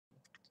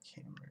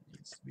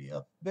needs to be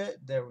up a bit.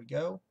 There we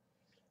go.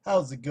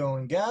 How's it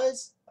going,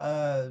 guys?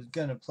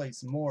 Gonna play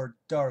some more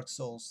Dark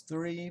Souls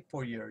 3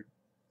 for your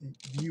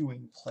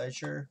viewing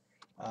pleasure.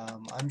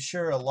 I'm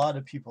sure a lot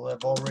of people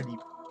have already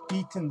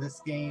beaten this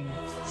game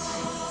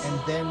and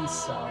then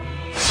some,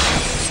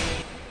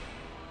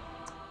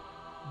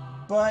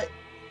 but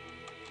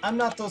I'm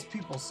not those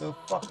people, so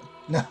fuck them.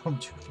 No, I'm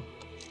joking.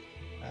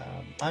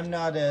 I'm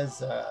not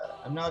as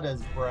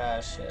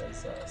brash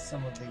as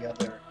some of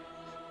the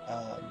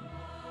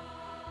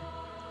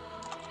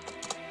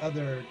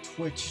other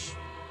Twitch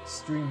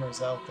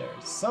streamers out there.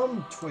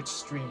 Some Twitch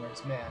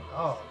streamers, man,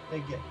 oh, they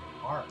get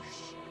harsh.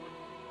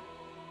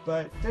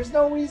 But there's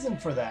no reason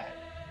for that.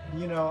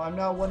 You know, I'm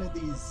not one of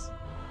these,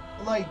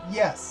 like,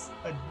 yes,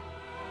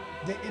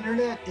 the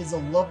internet is a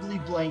lovely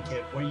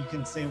blanket where you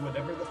can say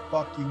whatever the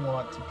fuck you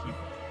want to people.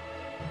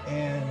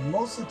 And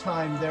most of the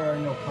time, there are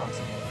no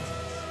consequences.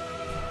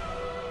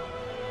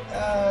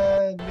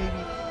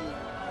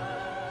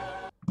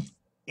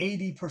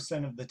 Maybe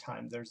 80% of the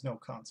time, there's no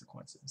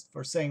consequences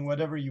for saying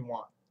whatever you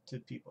want to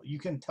people. You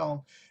can tell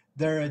them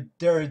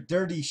they're a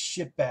dirty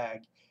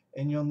shitbag,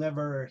 and you'll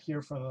never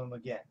hear from them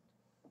again.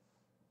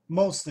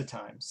 Most of the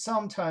time.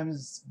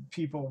 Sometimes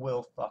people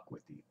will fuck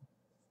with you.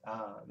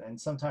 And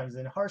sometimes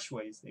in harsh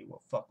ways, they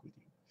will fuck with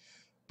you.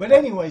 But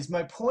anyways,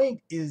 my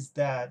point is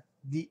that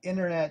the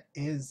internet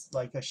is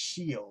like a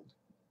shield.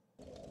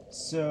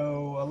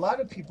 So a lot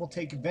of people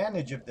take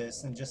advantage of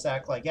this and just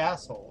act like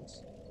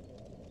assholes.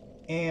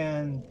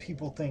 And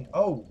people think,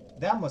 oh,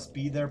 that must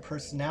be their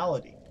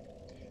personality.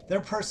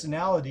 Their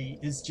personality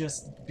is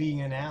just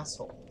being an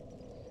asshole.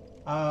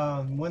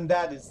 When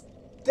that is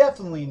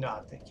definitely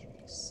not the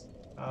case.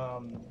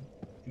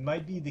 It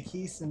might be the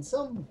case in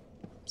some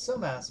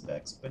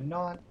aspects, but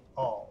not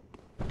all.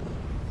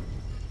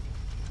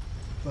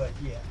 But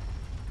yeah.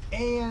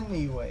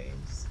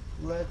 Anyways,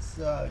 let's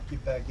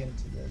get back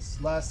into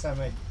this. Last time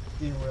I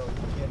didn't really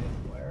get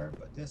anywhere,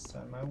 but this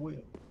time I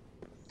will.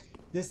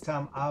 This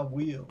time I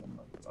will,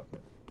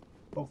 motherfucker.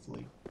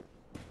 Hopefully.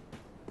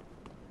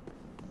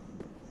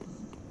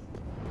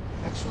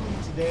 Actually,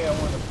 today I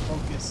want to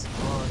focus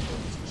on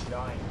those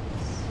giants.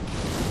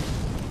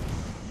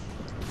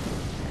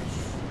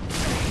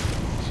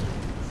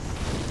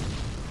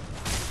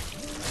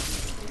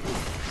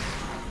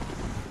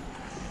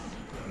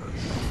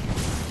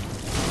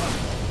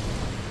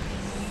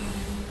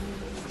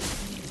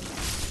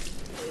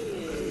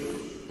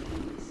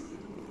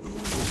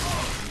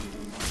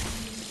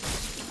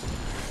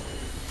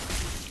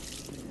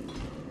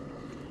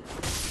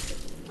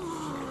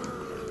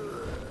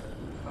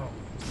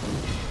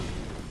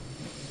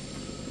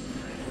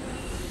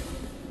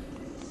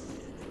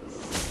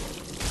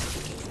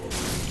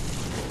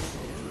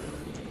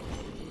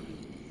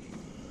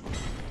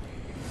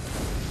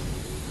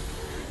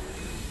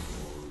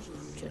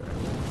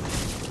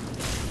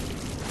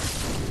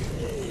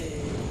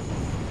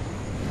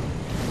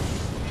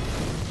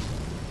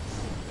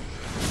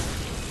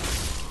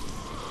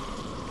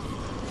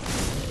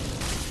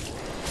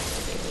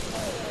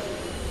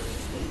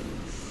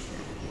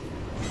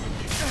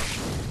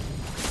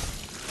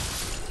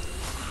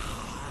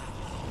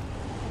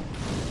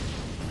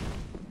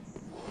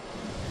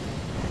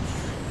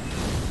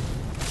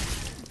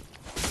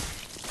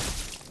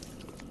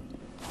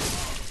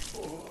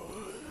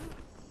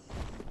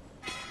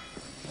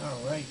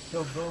 Alright,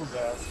 killed those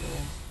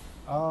assholes.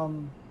 I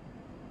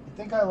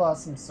think I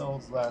lost some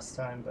souls last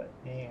time, but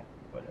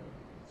whatever.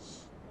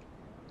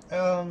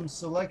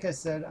 So like I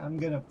said, I'm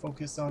gonna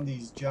focus on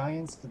these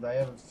giants because I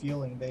have a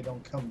feeling they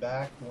don't come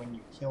back when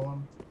you kill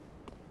them.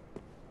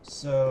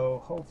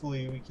 So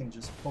hopefully we can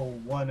just pull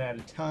one at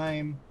a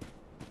time,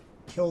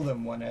 kill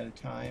them one at a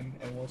time,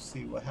 and we'll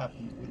see what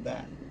happens with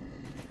that.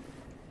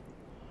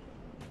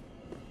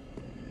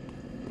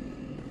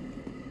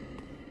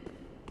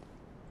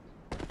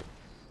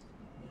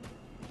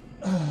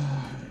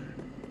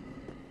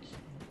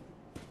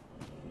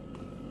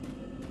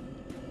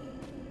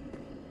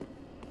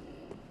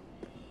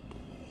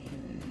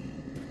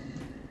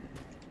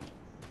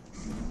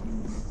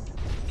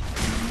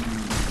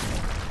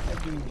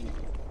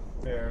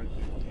 Very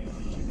good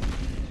damage.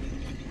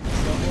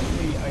 So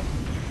hopefully I can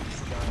beat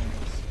these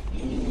giants.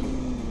 I'm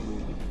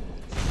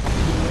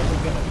never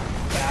gonna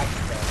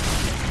backstab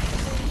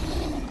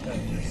them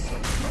because they're so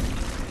funny.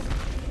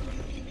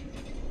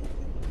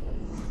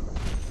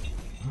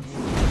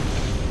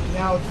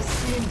 Now this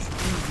seems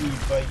easy,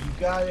 but you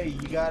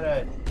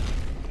gotta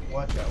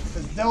watch out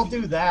because they'll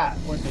do that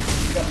where they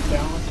step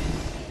down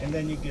and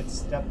then you get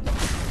stepped on.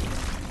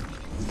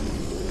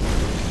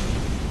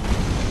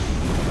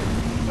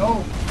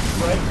 Oh,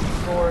 right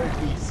before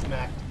he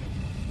smacked me.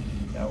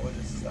 That would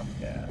have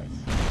sucked ass.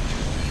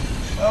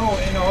 Oh,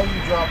 and all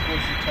you dropped was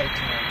the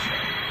Titanite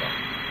shell. Fuck.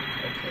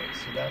 Okay,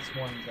 so that's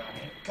one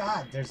giant.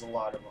 God, there's a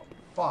lot of them.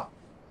 Fuck.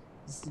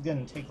 This is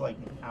gonna take like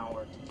an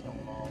hour to kill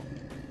them all.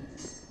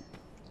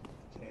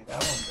 Okay,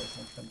 that one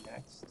doesn't come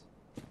next.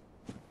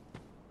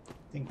 I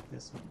think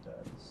this one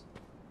does.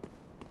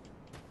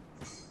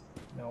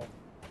 No.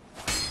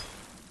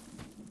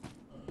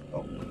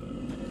 Oh.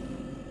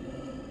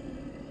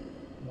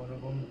 One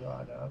of them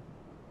got up.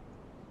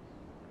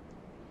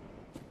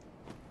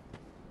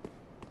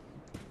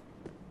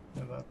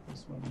 How about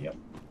this one? Yep.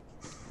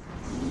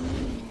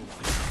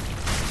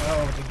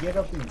 Oh, to get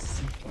up in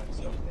sequence,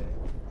 okay.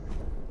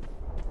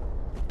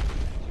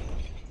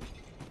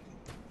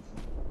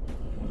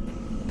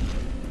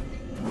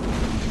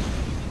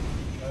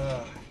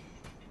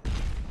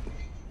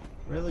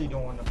 Really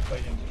don't want to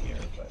fight him here,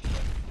 but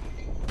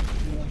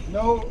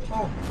no.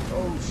 Oh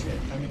shit!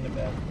 I'm in the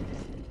bad place.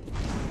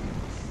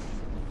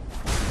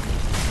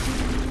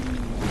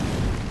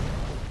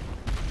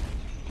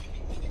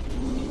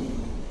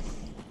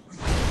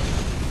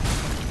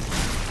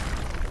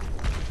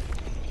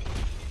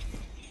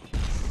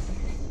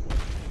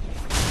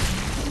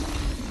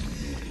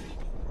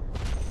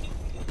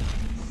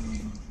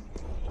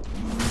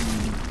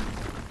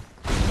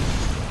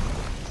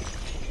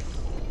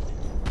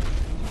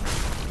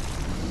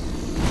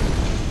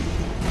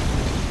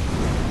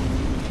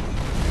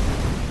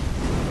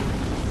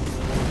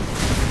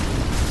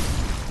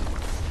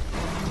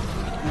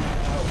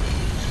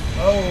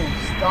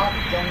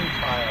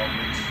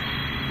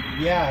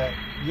 Yeah,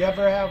 you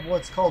ever have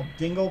what's called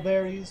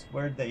dingleberries,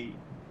 where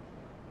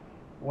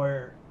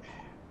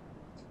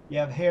you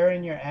have hair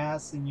in your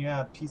ass and you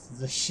have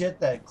pieces of shit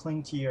that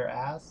cling to your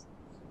ass?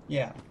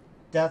 Yeah,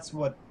 that's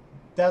what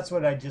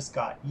I just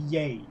got.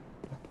 Yay.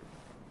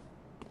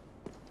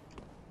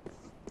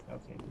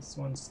 Okay, this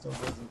one still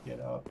doesn't get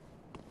up.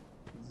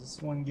 Does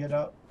this one get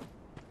up?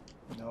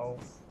 No.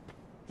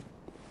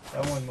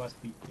 That one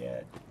must be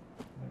dead.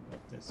 What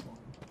about this one?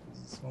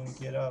 Does this one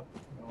get up?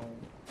 No.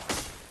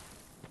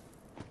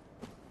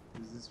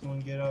 Does this one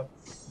get up?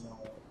 No.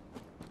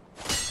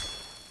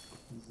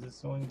 Does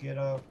this one get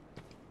up?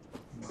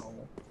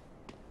 No.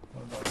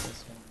 What about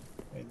this one?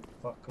 Way the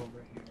fuck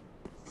over here.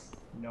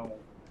 No.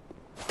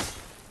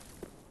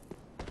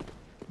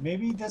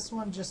 Maybe this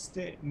one just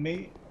stay.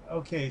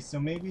 Okay, so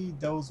maybe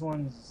those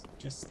ones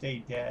just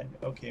stay dead.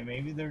 Okay,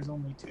 maybe there's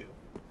only two.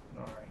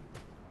 Alright.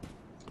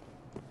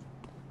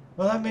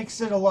 Well, that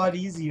makes it a lot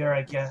easier,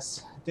 I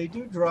guess. They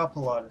do drop a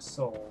lot of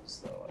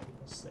souls, though, I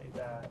will say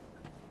that.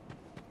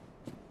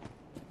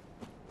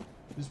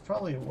 There's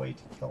probably a way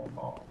to kill them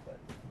all, but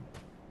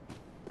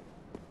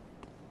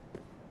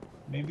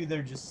maybe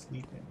they're just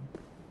sleeping.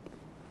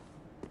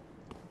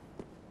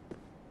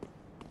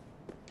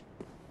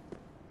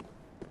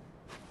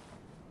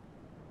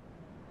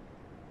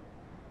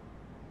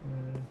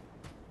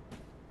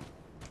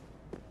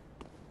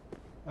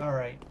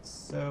 Alright,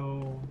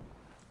 so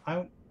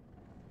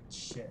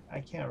shit,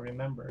 I can't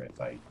remember if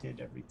I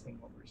did everything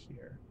over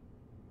here.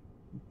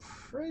 I'm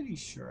pretty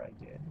sure I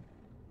did.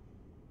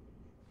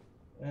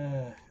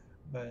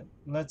 But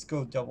let's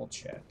go double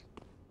check.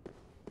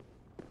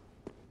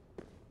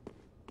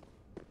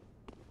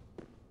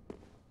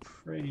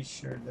 Pretty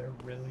sure there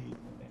really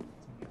isn't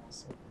anything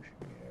else over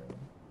here.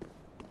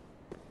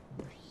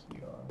 Over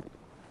here.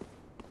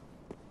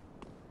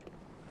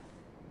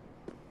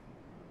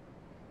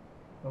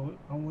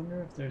 I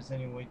wonder if there's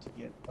any way to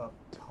get up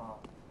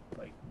top,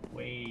 like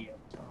way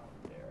up top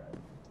there. I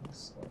don't think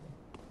so.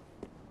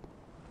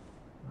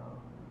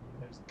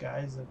 There's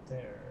guys up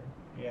there.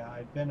 Yeah,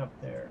 I've been up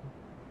there.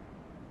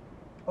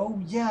 Oh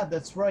yeah,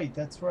 that's right.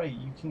 That's right.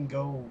 You can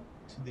go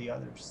to the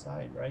other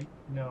side, right?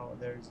 No,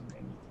 there isn't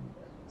anything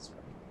there. That's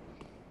right.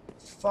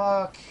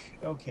 Fuck.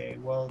 Okay,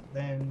 well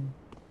then.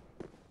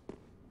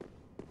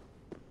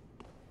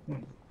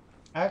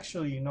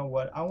 Actually, you know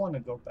what? I want to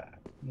go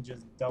back and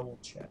just double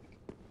check.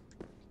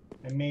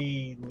 I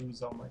may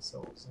lose all my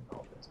souls and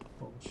all this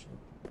bullshit.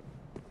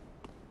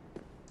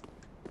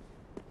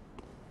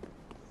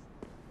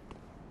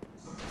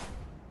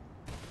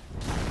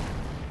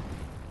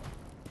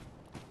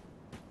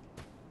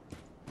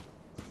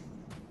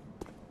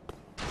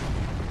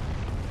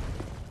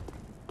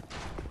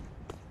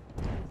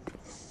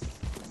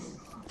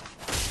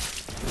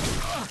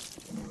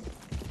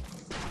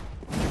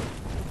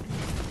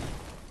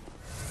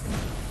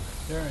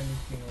 Is there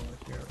anything over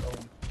here? Oh,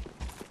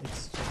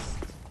 it's just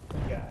a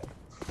guy.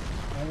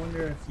 I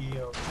wonder if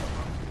he'll come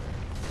up here.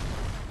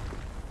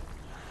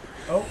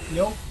 Oh,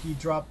 nope, he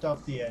dropped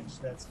off the edge.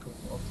 That's cool.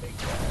 I'll take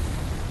that.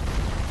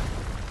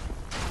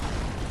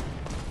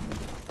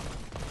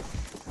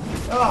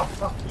 Oh,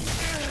 fuck you.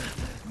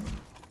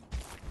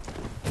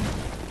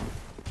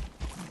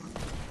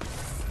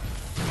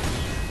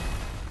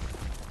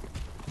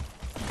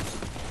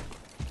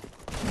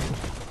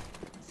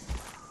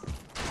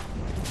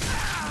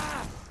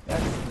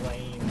 That's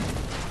lame.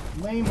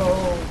 Lame-o.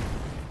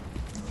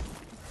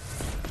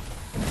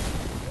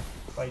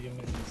 Fight him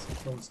in this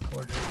close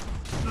quarters.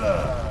 I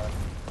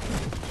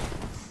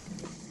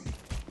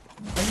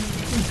mean,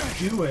 you can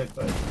do it,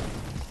 but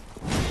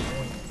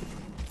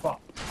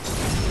fuck.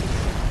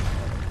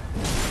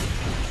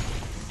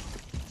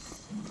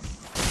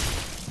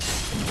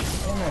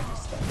 And I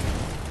just died.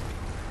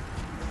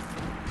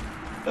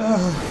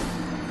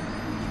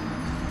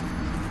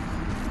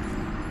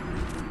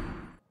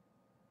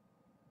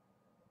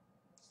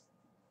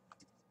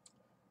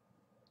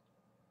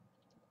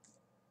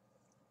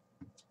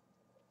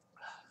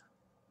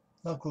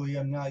 Luckily,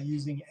 I'm not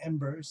using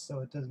embers, so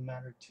it doesn't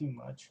matter too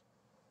much.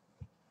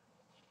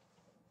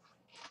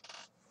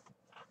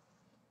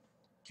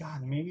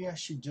 God, maybe I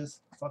should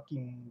just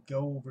fucking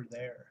go over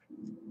there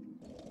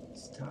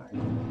this time.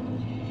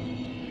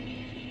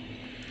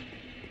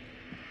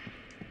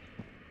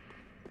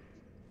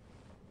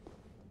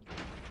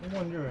 I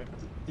wonder if,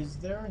 is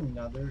there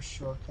another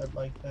shortcut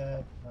like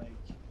that? Like,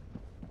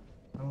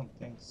 I don't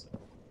think so.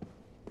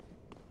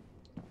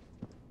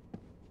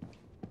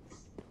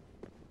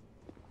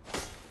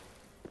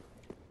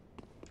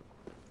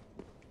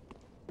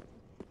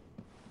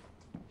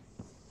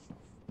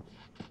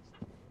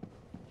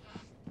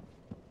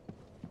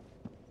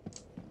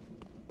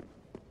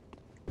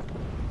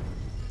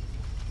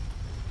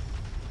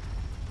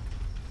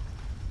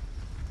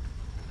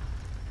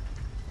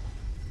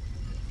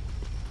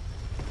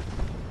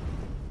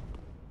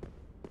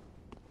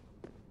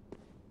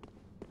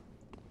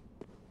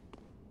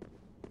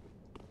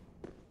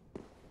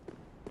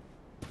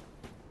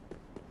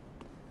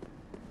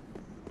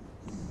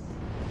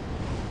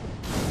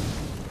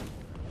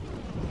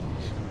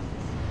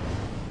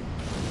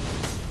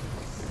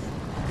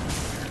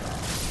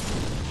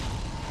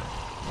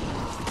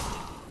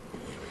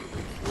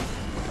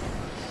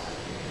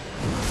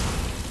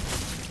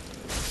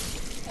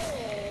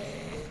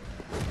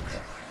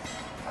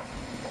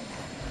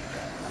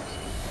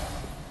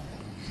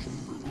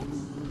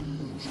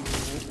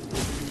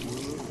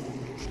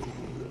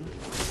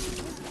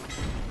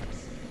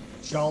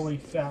 Jolly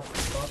fat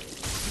fuck.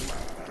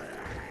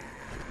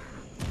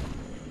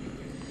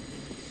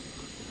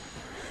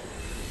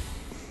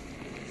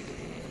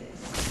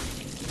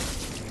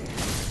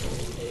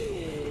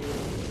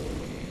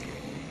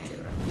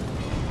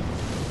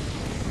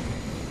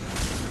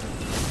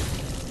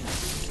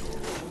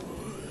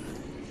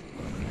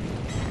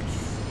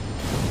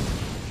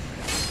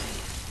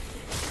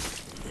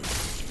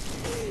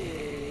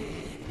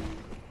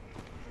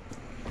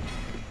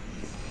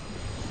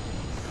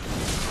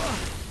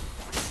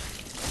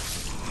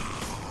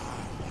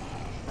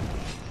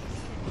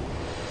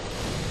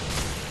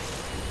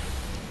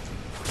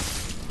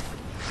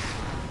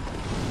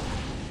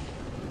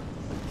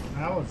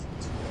 That was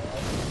too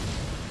bad.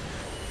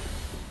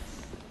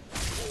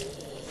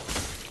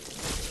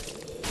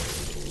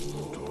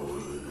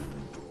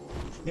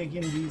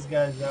 Taking these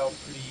guys out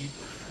pretty easy.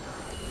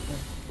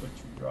 What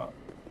you drop?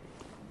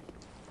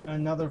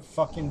 Another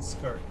fucking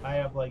skirt. I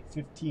have like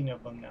 15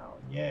 of them now.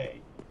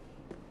 Yay.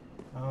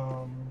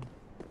 I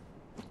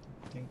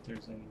think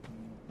there's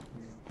anything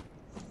here.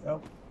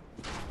 Oh.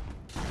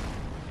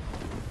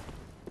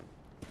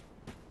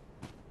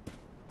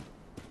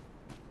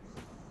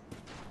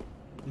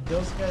 Did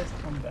those guys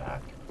come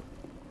back?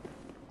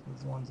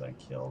 Those ones I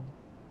killed?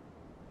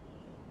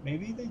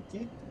 Maybe they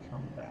did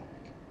come back.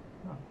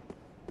 Huh.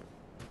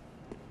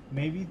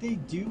 Maybe they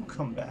do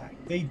come back.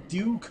 They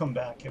do come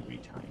back every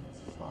time.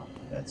 Fuck,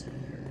 that's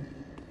weird.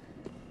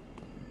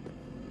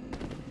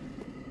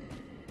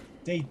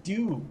 They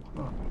do,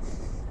 huh?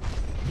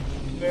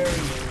 Very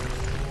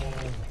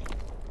weird.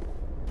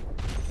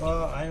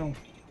 Well, I don't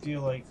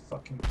feel like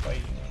fucking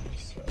fighting them,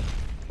 so...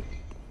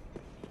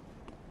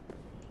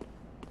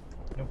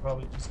 He'll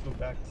probably just go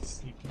back to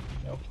sleeping.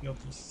 Nope, he'll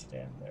just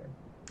stand there.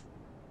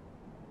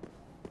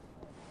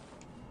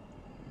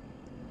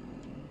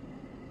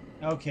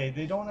 Okay,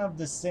 they don't have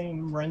the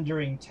same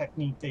rendering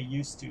technique they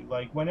used to.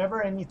 Like,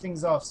 whenever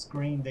anything's off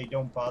screen, they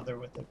don't bother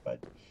with it. But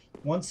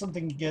once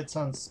something gets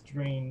on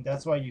screen,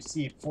 that's why you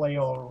see it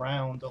flail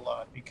around a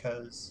lot,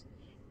 because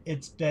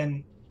it's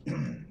been...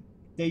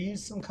 they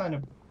use some kind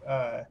of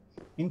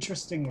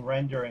interesting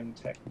rendering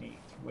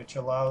technique, which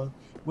allows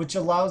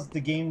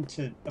the game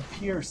to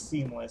appear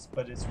seamless,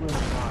 but it's really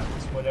not.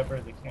 It's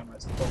whatever the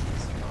camera's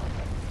focusing on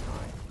at the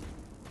time.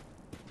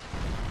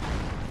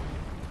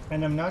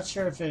 And I'm not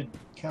sure if it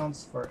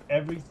counts for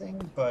everything,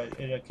 but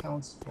it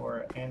accounts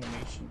for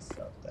animation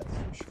stuff, that's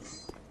for sure.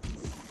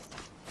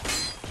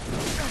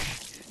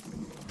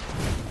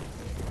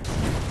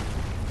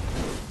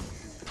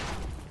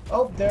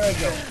 Oh, there I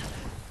go.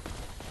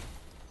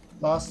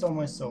 Lost all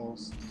my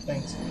souls.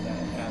 Thanks for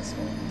that,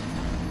 asshole.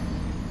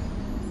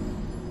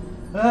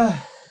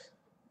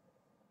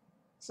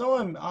 So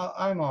I'm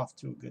off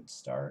to a good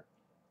start.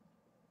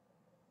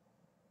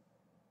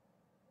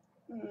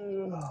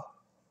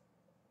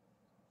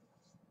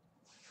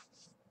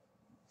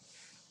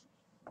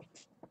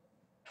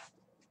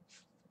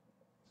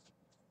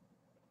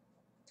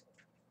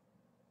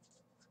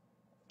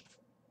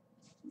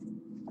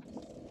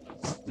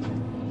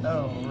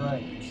 Oh,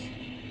 right.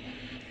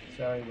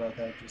 Sorry about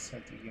that, just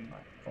had to get my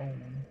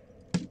phone.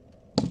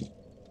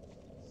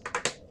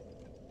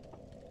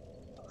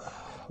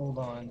 Hold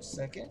on a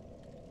second.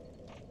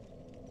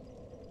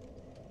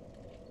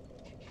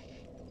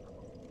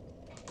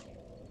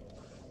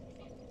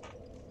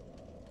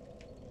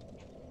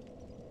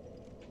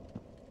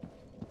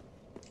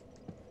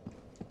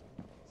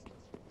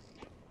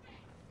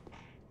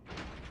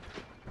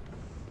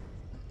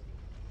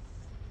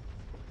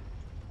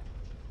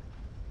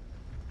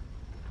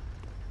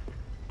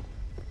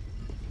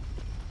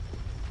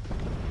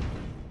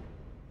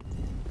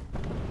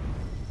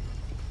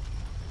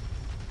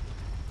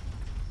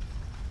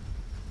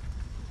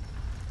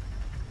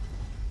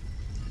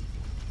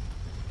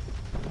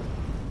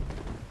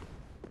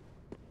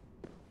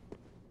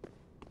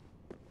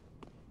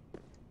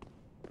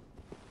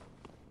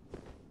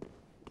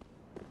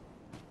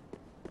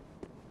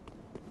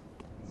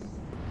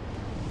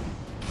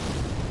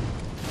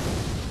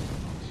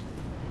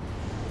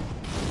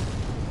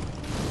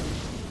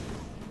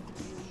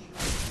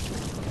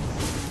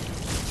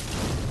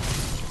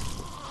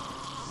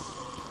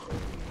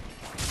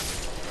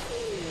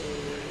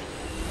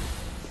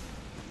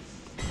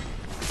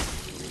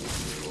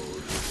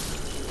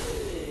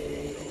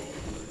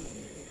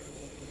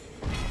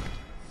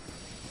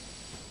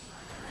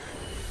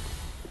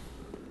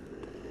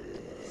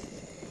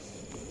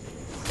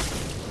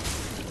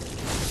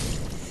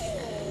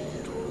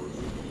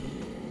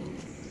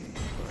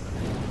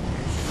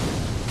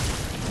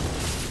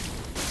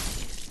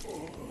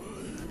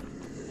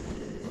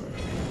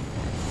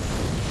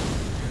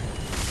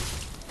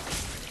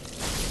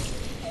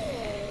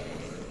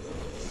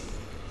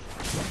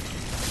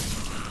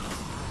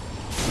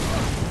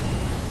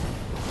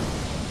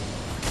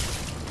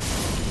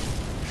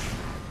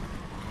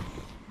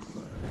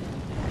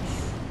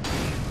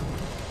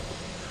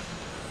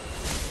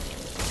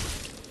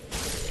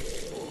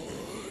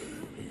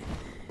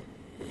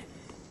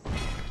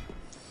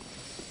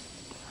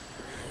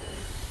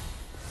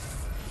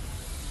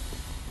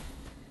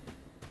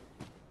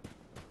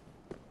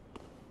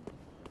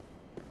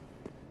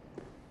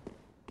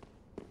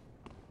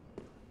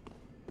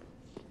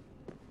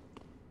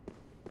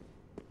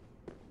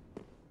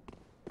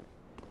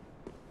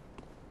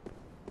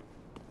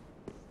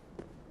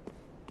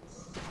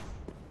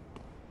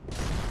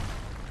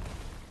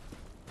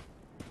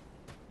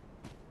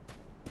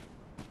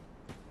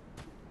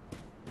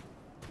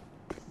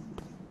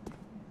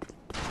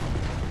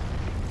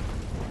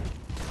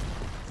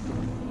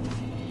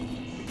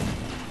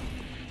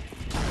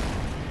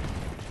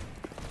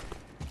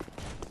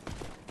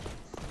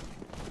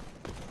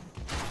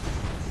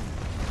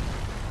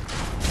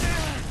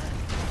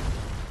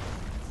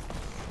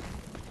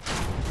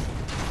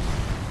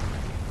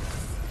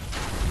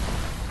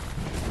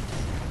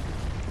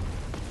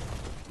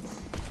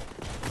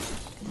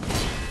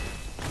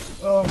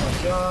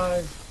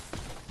 god.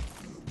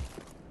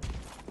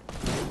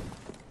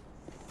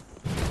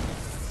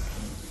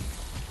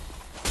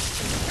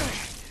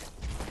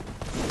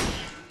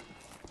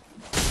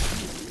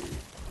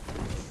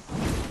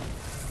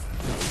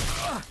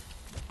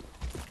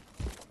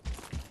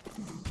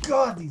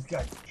 God, these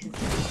guys hit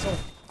so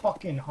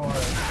fucking hard.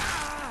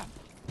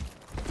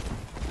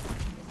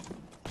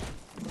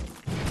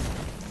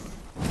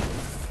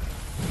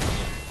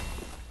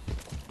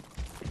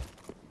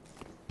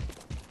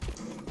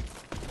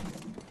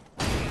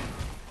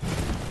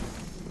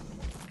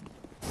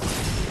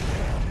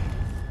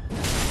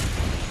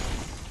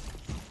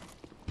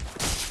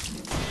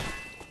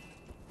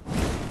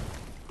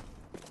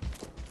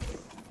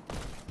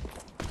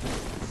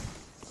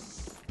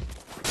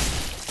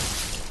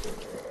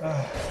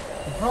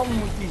 The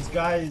problem with these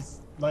guys,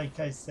 like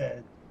I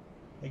said,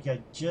 like I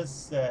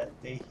just said,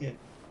 they hit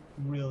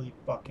really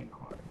fucking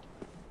hard.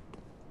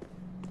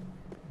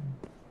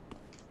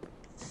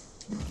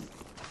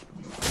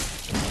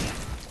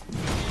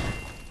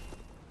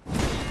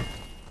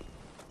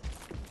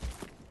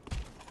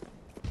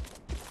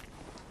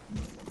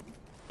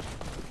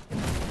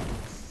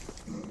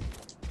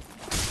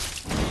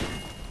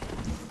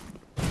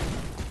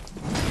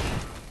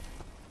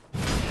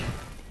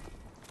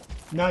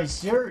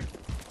 Nice,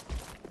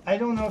 I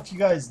don't know if you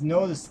guys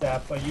noticed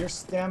that, but your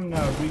stamina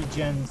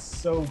regens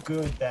so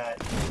good that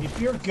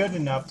if you're good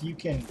enough, you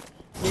can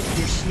get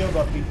your shield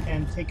up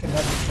and take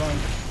another blunt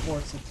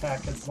force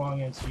attack as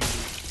long as you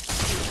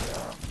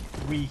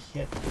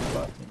re-hit the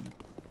button.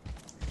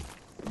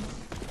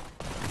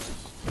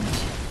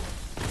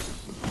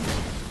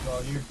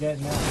 Well, you're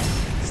dead now.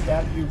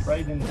 Stab you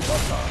right in the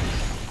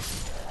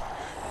buttocks.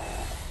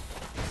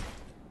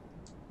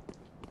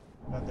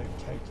 Another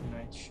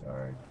Titanite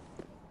shard.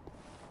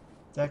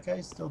 Is that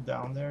guy still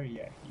down there?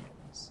 Yeah, he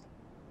is.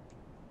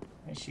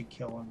 I should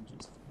kill him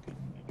just for good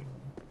measure.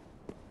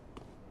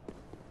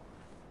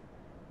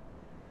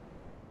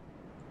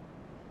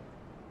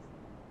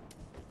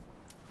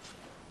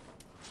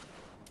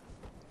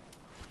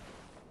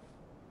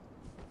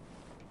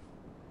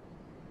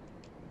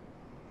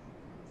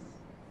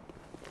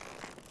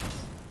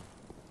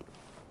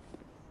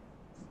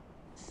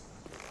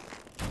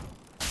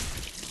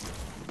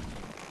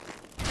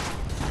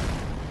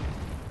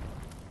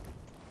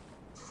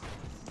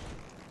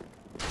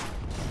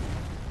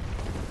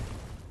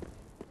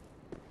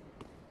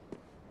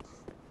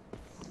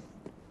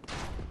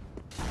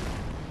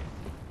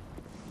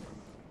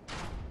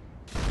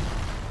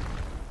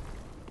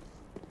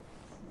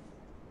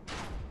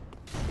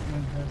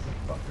 And there's a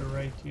fucker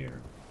right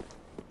here.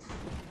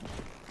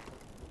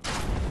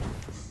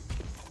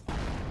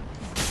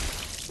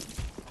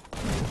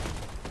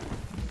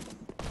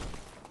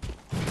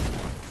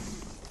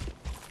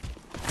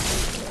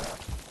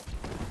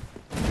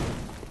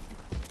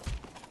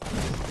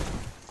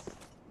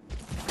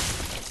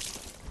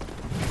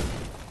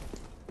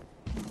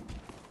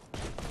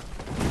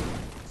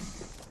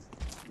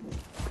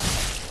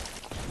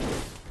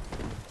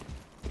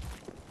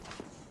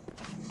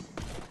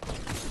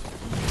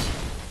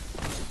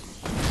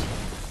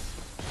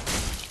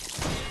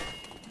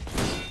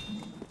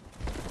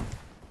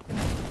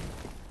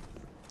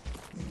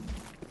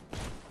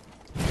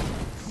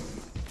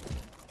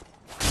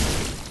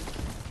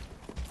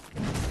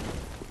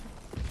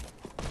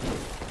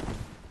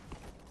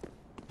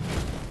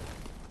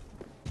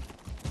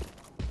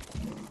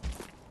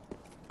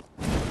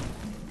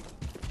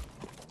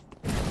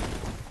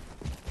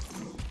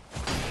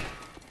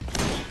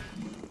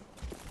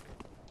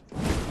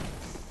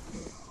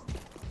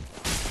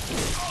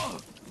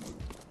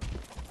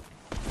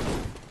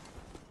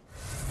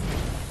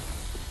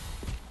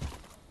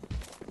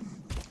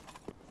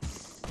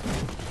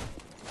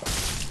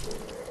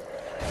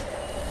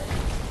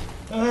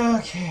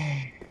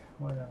 Okay,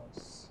 what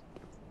else?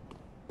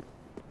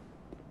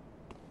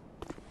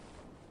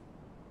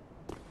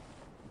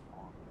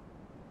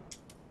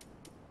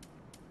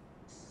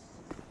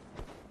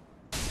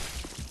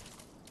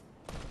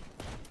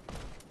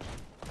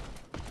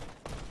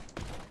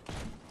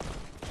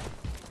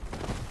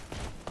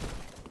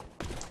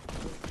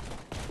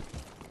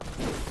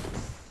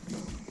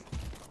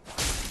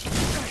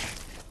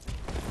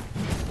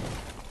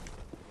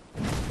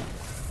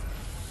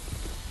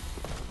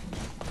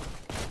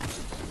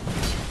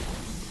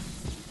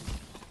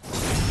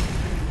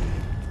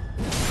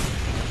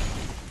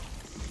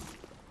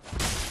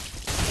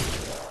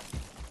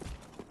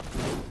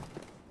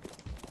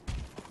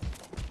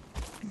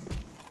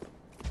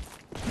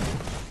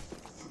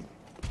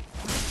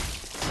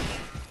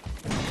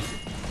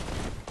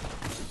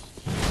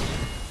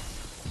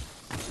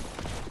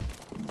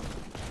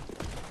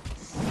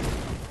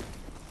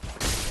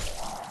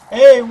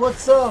 Hey,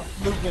 what's up,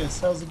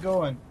 Lucas? How's it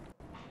going?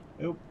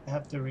 Oop,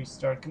 have to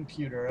restart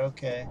computer.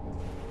 Okay.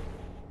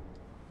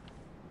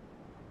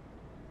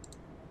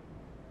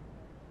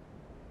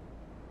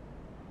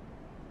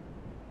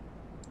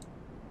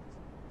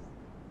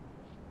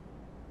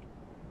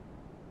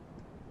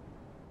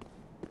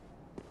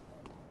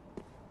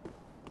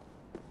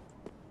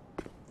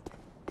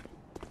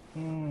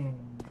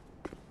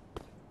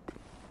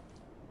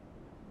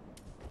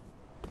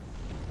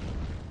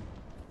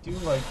 do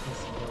like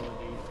this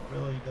ability. It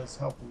really does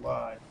help a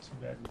lot. Too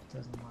bad it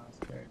doesn't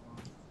last very long.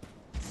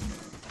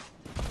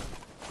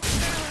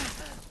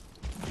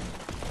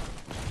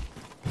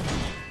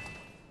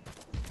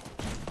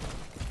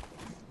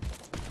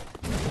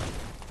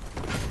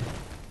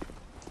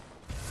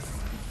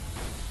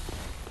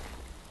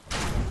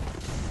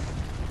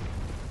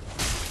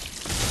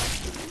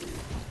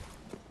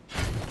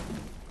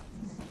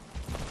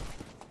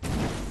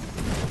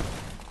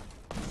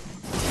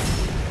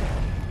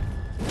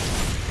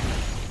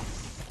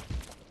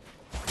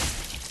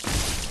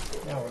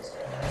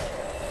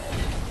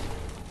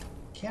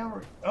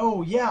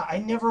 Oh, yeah, I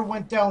never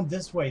went down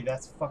this way.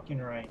 That's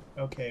fucking right.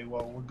 Okay,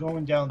 well, we're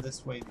going down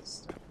this way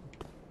this time.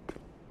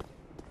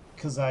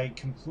 Because I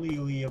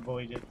completely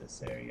avoided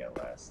this area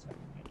last time.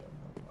 I don't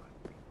know why.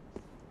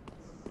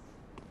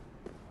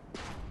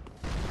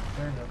 Is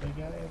there another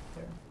guy up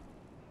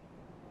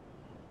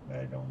there?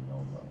 I don't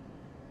know,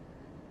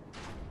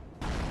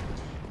 though.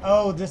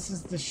 Oh, this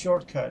is the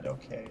shortcut.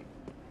 Okay.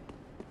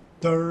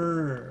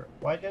 Durr.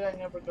 Why did I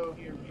never go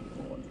here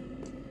before?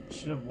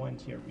 Should have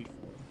went here before.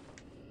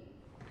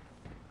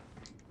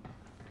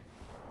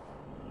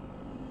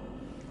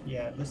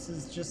 Yeah, this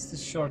is just the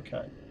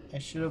shortcut. I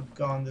should have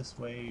gone this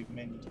way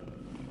many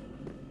times.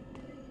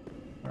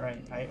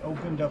 Alright, I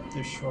opened up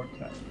the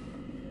shortcut.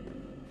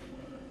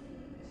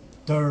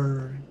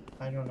 Durr.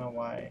 I don't know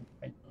why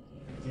I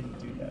didn't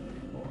do that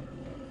before.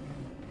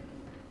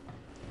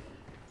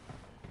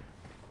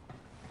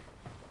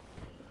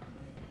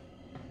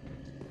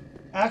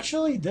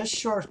 Actually, this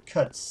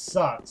shortcut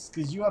sucks,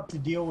 because you have to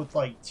deal with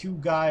like 2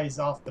 guys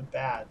off the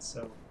bat,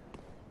 so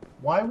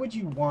why would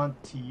you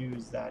want to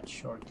use that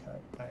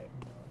shortcut? I have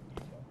no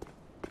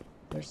idea.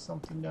 There's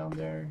something down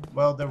there?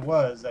 Well, there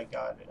was. I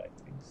got it, I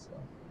think so.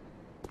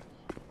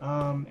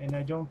 And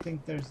I don't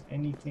think there's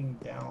anything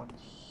down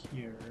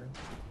here.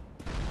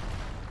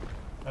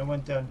 I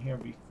went down here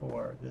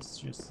before. This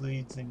just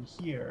leads in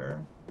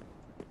here.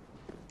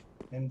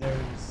 And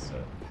there's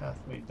a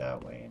pathway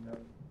that way and a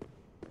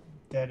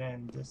dead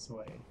end this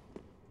way.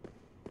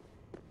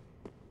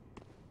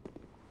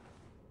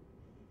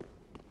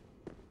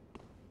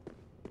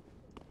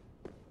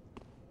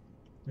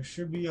 There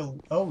should be a...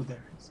 Oh,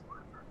 there is.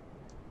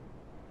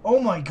 Oh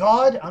my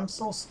god! I'm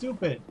so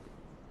stupid!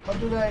 How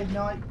did I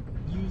not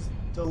use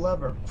the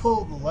lever?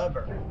 Pull the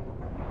lever.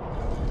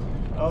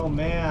 Oh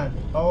man.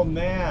 Oh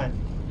man.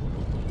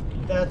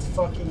 That's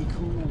fucking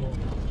cool.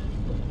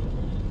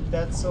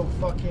 That's so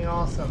fucking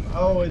awesome.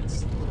 Oh,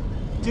 it's...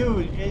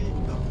 Dude,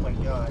 oh my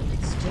god.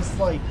 It's just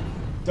like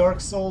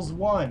Dark Souls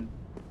 1.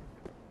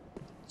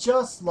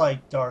 Just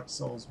like Dark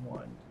Souls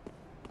 1.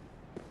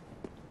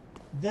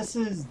 This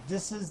is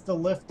the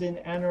lift in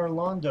Anor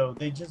Londo.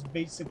 They just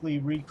basically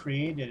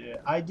recreated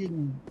it. I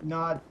did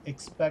not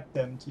expect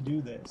them to do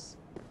this.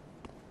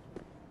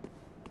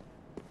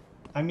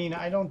 I mean,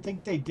 I don't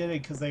think they did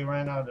it because they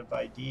ran out of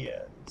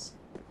ideas.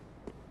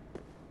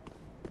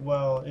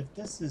 Well, if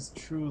this is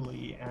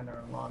truly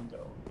Anor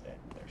Londo, then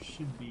there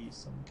should be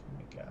some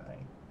kind of guy.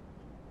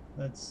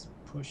 Let's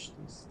push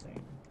this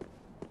thing.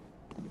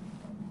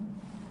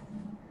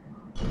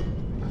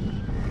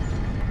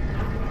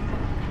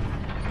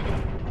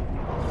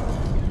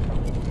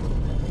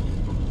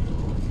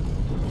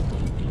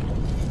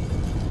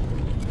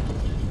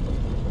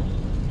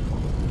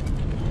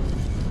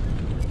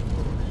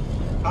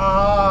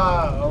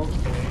 Ah,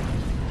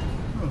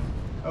 okay.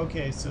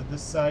 Okay, so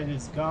this side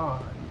is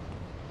gone,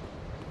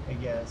 I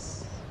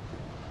guess.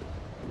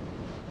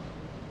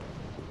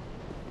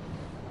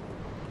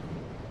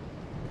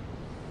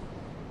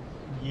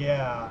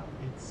 Yeah,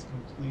 it's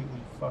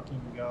completely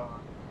fucking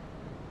gone.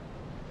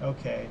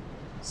 Okay,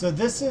 so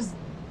this is...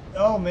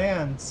 Oh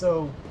man,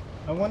 so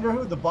I wonder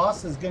who the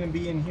boss is going to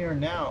be in here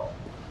now.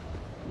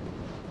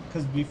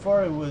 Because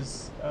before it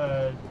was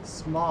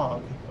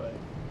Smog, but...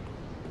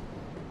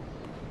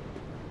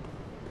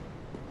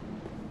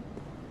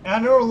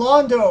 Anor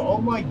Londo! Oh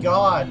my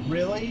god,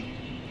 really?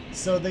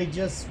 So they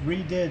just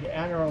redid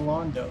Anor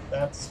Londo.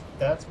 That's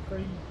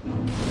pretty...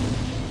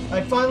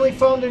 I finally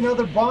found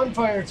another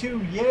bonfire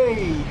too,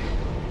 yay!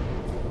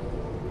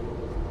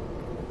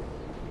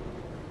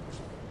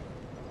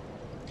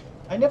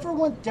 I never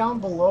went down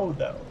below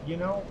though, you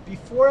know?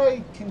 Before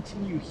I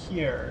continue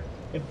here,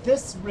 if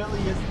this really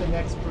is the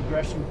next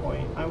progression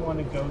point, I want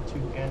to go to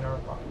Anor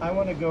Londo. I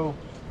want to go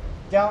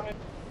down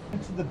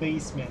into the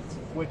basement,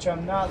 which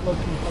I'm not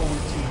looking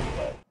forward to,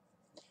 but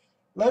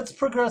let's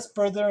progress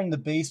further in the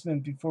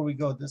basement before we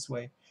go this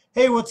way.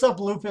 Hey, what's up,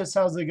 Lupus?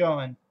 How's it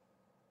going?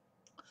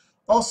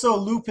 Also,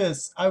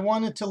 Lupus, I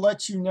wanted to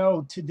let you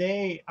know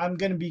today I'm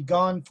going to be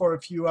gone for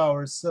a few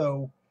hours,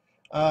 so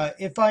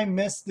if I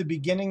miss the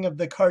beginning of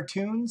the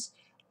cartoons,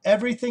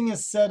 everything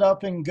is set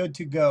up and good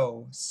to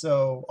go.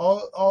 So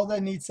all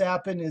that needs to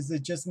happen is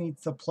it just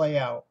needs to play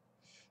out.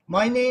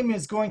 My name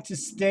is going to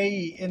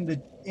stay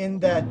in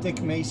that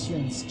Dick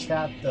Mason's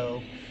chat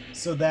though,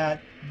 so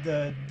that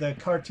the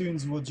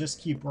cartoons will just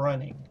keep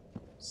running.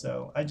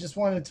 So I just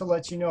wanted to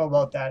let you know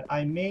about that.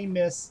 I may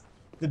miss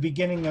the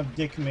beginning of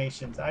Dick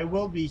Mason's. I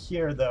will be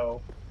here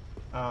though,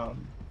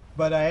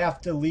 But I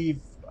have to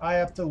leave. I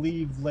have to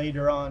leave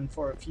later on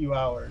for a few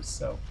hours.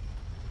 So,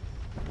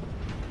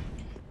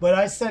 but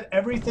I set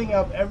everything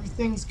up.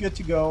 Everything's good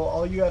to go.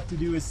 All you have to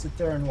do is sit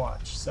there and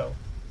watch. So.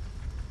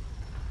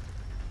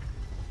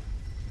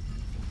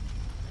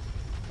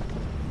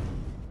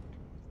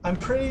 I'm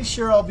pretty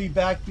sure I'll be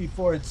back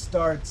before it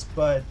starts,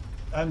 but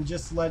I'm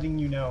just letting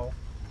you know.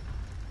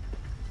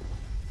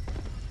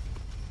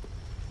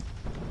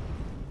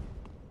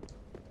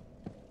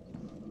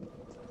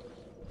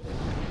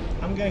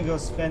 I'm gonna go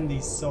spend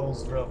these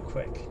souls real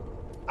quick.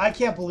 I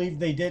can't believe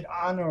they did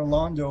on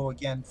Orlando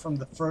again from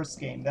the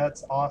first game.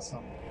 That's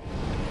awesome.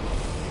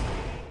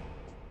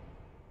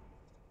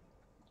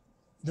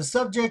 The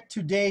subject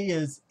today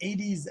is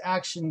 80s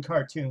action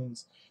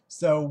cartoons.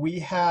 So we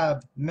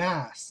have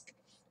Mask.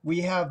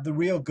 We have the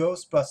real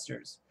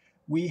Ghostbusters.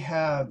 We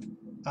have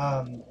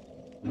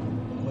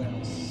what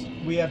else?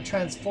 We have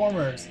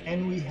Transformers,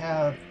 and we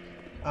have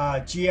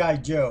G.I.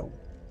 Joe.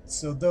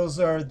 So those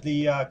are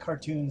the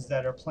cartoons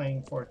that are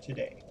playing for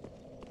today.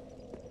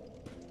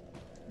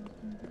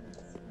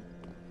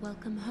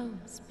 Welcome home,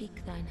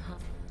 speak thine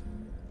heart.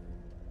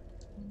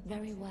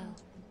 Very well.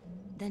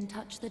 Then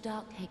touch the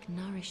dark cake,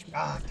 nourish me.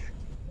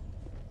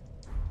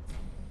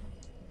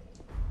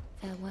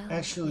 Farewell.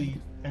 Actually,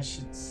 I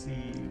should see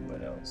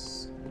what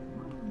else.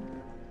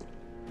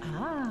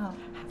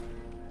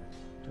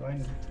 Do I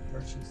need to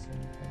purchase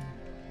anything?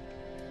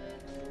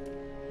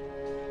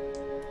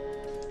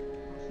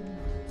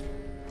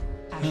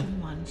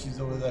 Action 1. She's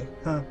over there,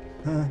 huh,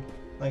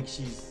 like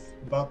she's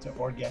about to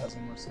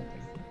orgasm or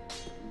something.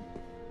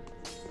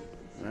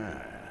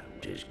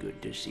 Tis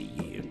good to see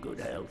ye in good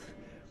health.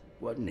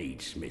 What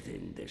needs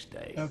smithing this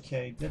day?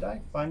 Okay, did I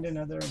find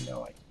another?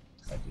 No, I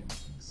didn't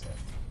think so.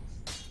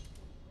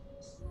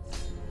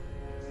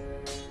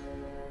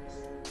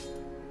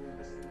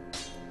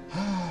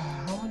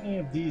 How many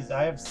of these?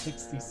 I have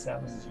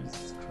 67.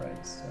 Jesus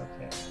Christ.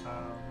 Okay.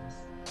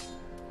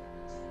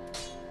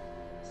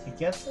 I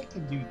guess I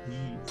could do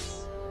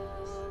these.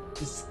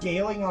 The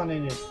scaling on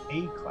it is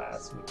A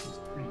class, which is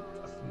pretty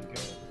fucking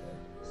good.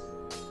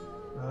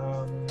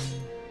 But,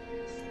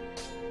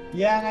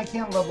 yeah, and I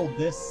can't level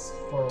this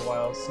for a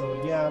while,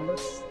 so yeah,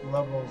 let's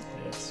level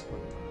this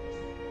one.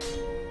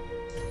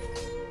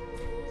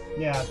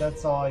 Yeah,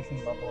 that's all I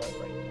can level it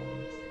right now.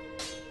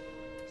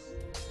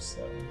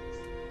 So,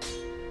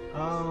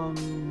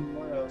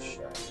 what else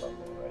should I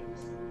level right now?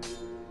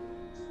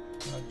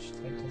 Charge,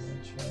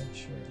 Titan, charge,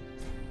 sure.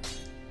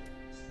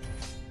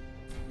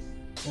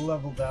 We'll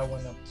level that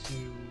one up to,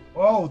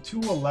 oh,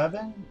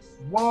 211?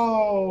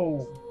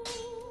 Whoa!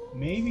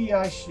 Maybe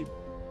I should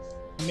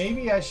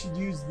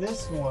use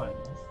this one.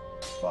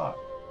 Fuck.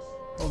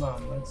 Hold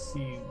on, let's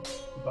see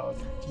about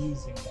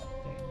infusing that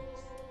thing.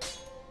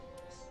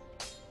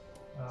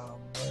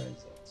 Where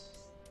is it?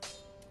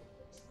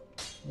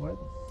 Where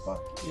the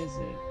fuck is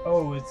it?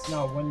 Oh, it's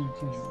not one you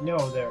can...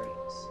 No, there it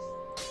is.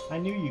 I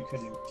knew you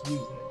could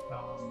infuse it.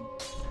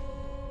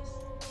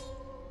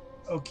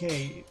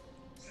 Okay.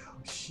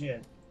 Oh,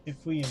 shit.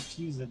 If we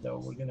infuse it, though,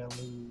 we're gonna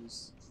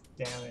lose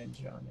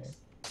damage on it.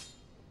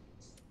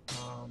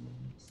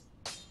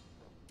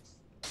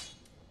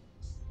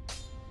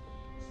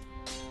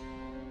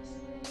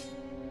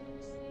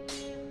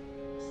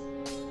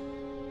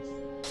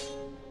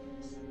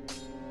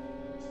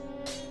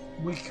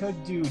 We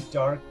could do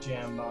Dark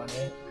Gem on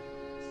it.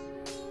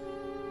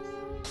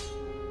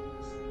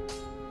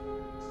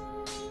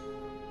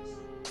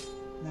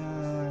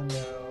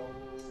 No.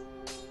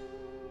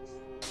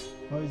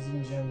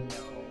 Poison Gem, no.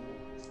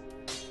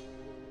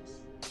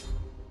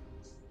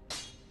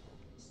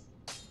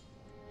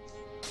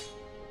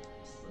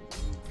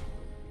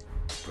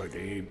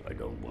 Pretty, I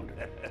don't want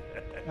it.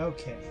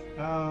 Okay.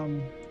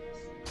 Well,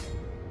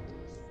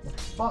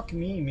 fuck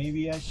me.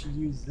 Maybe I should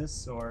use this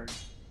sword.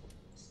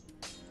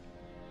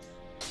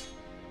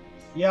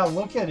 Yeah,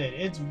 look at it.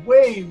 It's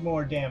way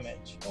more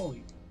damage.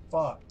 Holy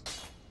fuck.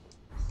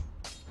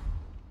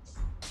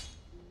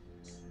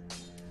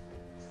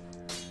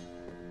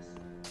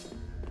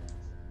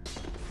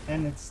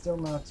 And it's still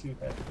not too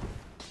heavy.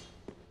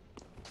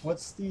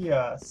 What's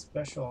the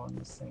special on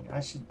this thing? I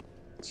should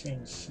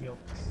change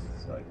shields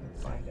so I can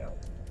find out.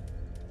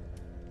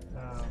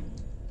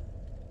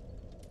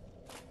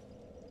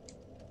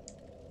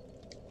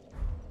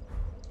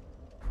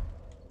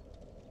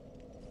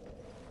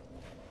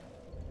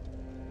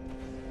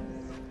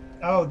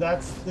 Oh,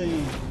 that's the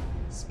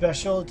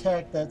special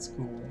attack? That's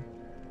cool.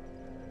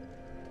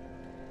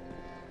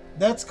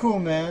 That's cool,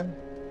 man.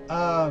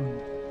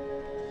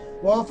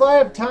 Well, if I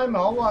have time,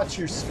 I'll watch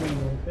your stream,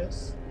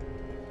 Lucas.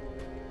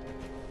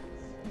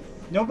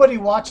 Nobody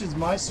watches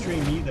my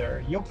stream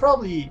either. You'll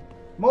probably...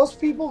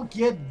 Most people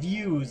get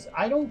views.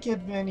 I don't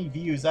get many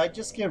views. I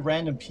just get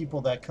random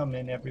people that come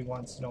in every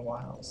once in a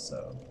while,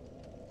 so...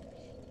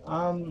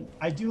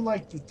 I do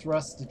like the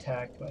thrust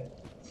attack,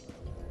 but...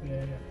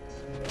 Yeah.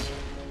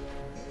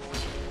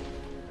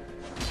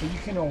 But you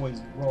can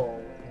always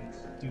roll and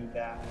do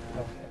that.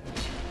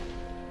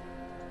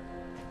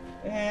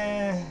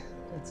 Okay.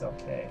 It's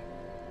okay.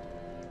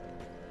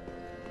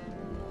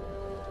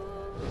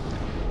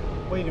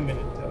 Wait a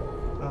minute though.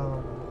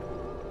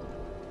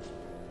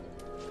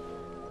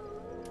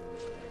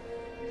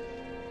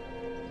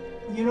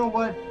 You know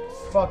what?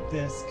 Fuck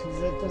this,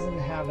 because it doesn't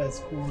have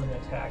as cool an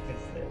attack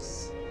as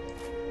this.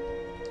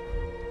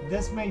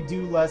 This may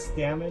do less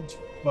damage,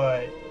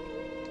 but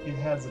it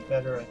has a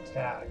better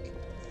attack.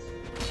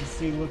 You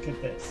see, look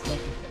at this. Look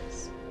at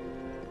this.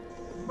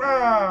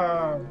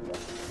 Rawr!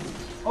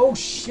 Oh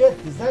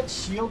shit, does that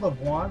Shield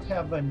of Want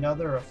have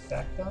another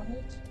effect on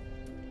it?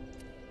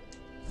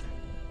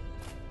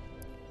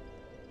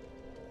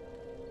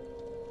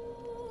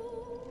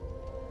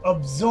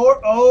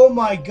 Absorb. Oh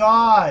my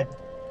god!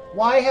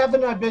 Why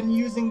haven't I been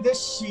using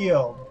this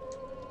shield?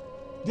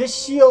 This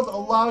shield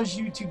allows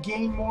you to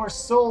gain more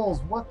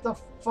souls. What the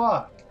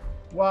fuck?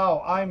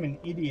 Wow, I'm an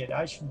idiot.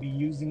 I should be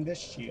using this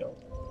shield.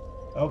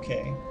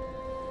 Okay.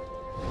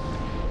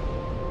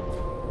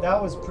 That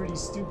was pretty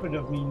stupid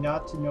of me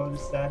not to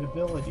notice that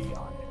ability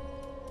on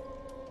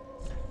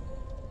it.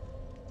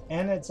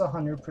 And it's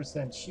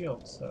 100%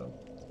 shield, so...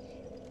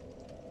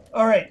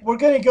 Alright, we're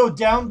gonna go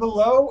down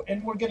below,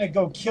 and we're gonna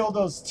go kill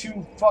those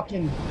two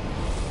fucking...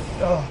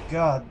 Oh,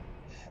 God.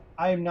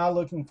 I am not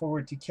looking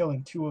forward to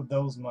killing two of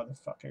those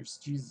motherfuckers.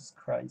 Jesus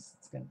Christ,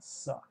 it's gonna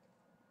suck.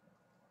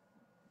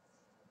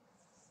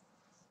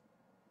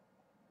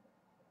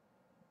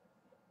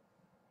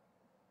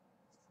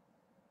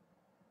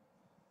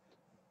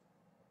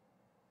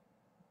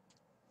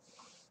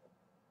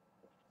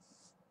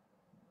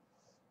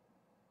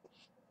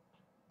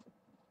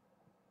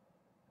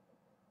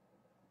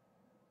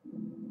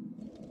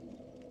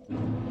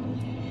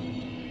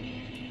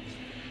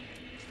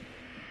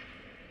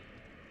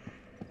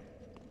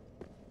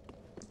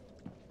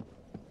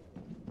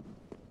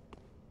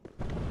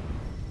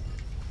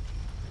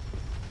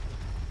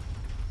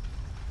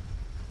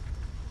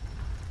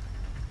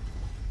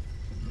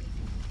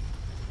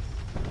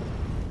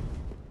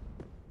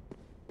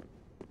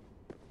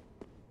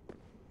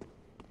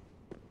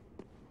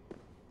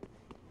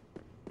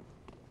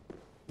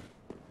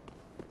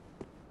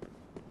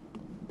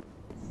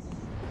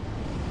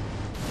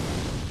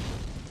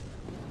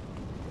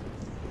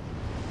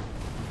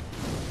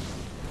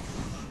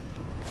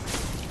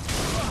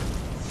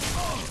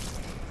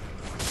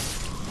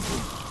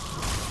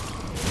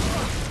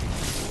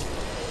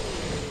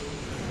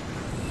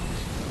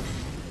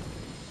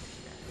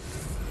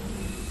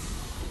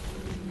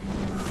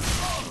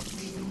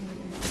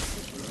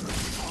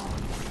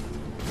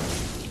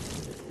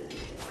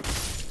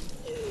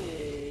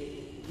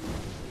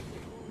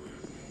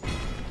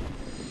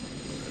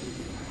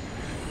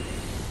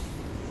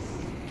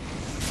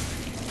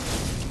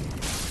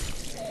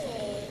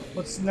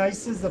 What's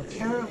nice is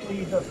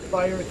apparently the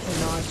fire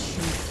cannot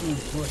shoot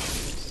through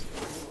bushes,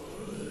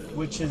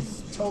 which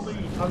is totally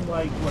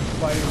unlike what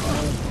fire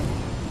will do.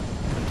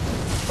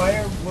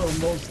 Fire will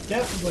most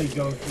definitely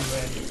go through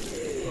any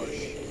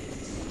bush.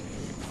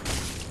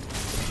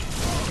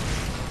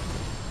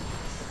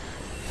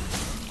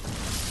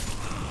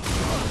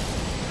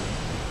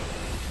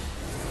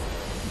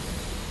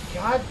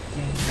 God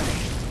damn it.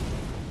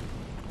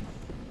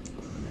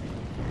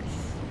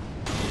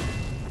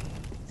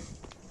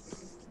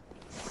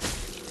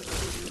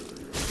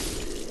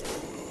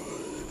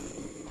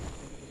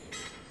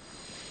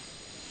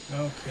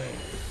 Okay.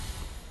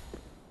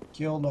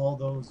 Killed all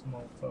those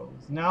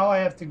mofos. Now I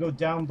have to go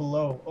down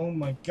below. Oh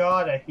my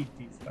god, I hate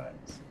these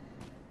guys.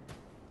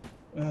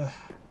 Ugh.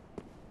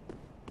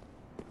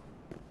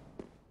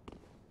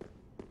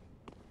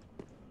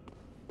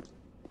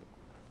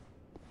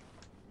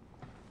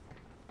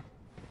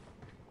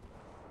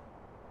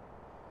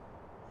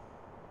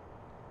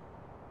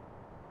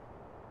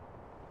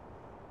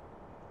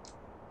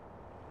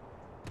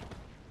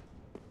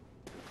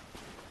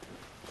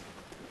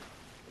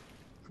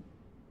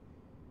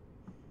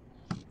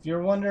 If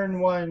you're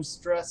wondering why I'm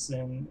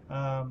stressing,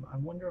 I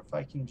wonder if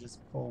I can just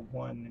pull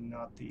one and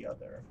not the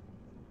other.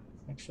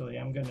 Actually,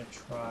 I'm gonna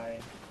try.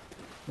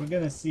 We're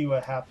gonna see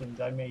what happens.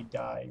 I may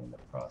die in the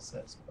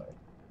process, but...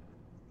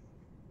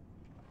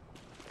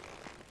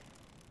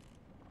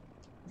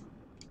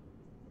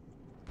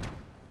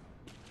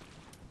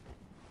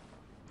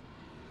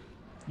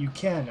 You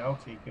can?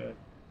 Okay, good.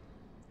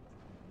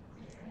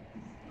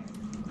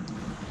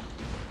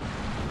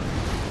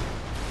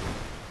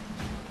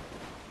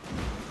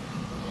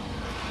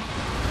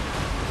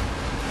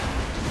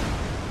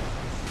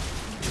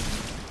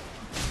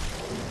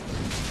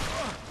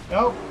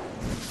 Nope.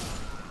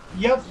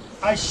 Yep,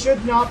 I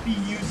should not be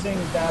using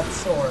that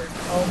sword.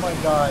 Oh my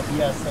god,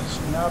 yes, I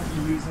should not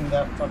be using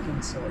that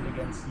fucking sword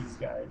against these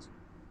guys.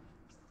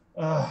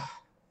 Ugh,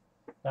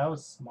 that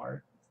was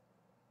smart.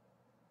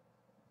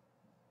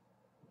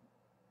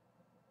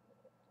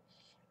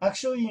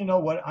 Actually, you know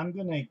what? I'm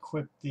gonna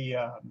equip the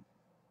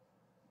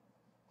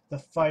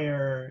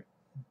fire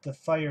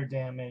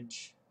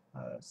damage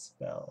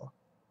spell.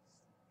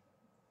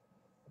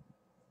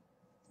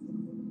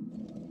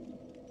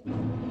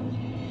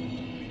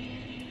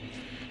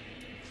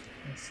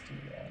 Let's do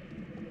that.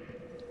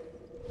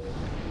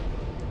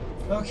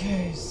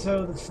 Okay,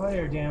 so the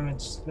fire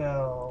damage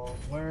spell,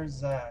 where's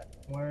that?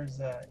 Where's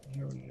that?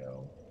 Here we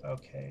go.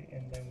 Okay,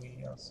 and then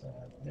we also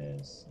have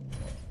this.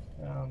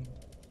 And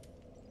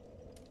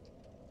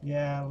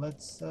yeah,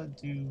 let's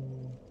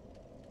do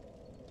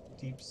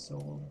Deep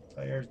Soul,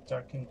 Fire,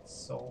 Darkened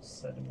Soul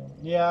Sediment.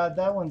 Yeah,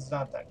 that one's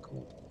not that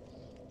cool.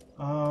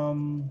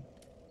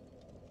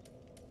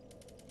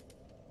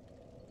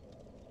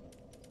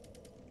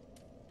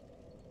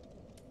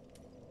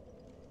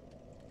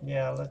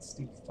 Yeah, let's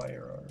do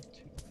Fire Art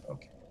too.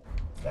 Okay,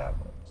 that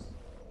works.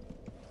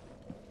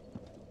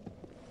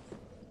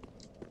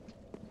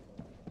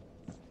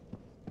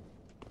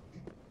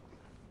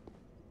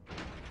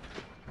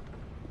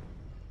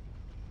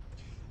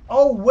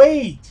 Oh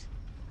wait,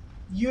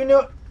 you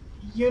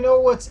know,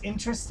 what's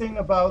interesting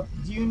about?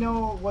 Do you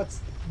know what's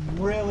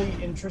really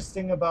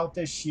interesting about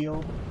this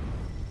shield?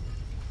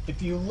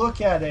 If you look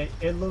at it,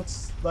 it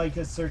looks like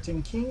a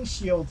certain King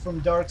shield from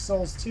Dark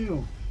Souls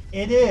 2.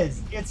 It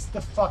is. It's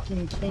the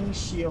fucking King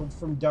shield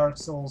from Dark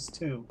Souls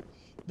 2.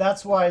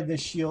 That's why the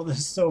shield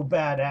is so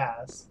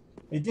badass.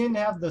 It didn't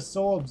have the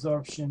soul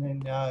absorption in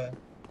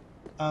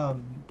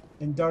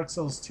Dark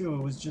Souls 2.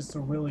 It was just a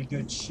really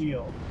good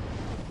shield.